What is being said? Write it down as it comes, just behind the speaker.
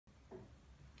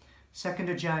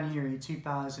2nd of January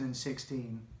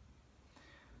 2016.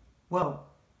 Well,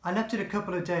 I left it a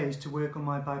couple of days to work on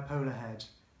my bipolar head,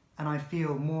 and I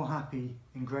feel more happy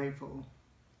and grateful.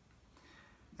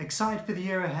 Excited for the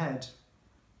year ahead?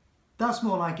 That's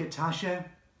more like it, Tasha.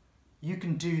 You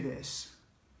can do this.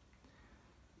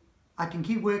 I can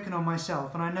keep working on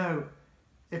myself, and I know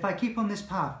if I keep on this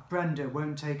path, Brenda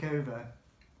won't take over.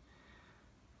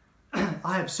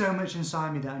 I have so much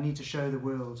inside me that I need to show the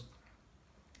world.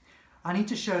 I need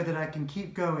to show that I can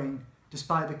keep going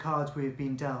despite the cards we have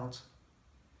been dealt.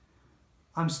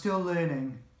 I'm still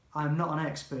learning. I'm not an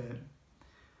expert.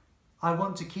 I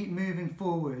want to keep moving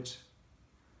forward.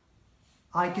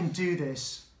 I can do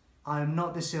this. I am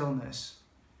not this illness.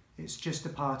 It's just a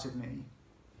part of me.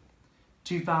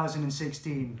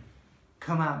 2016,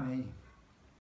 come at me.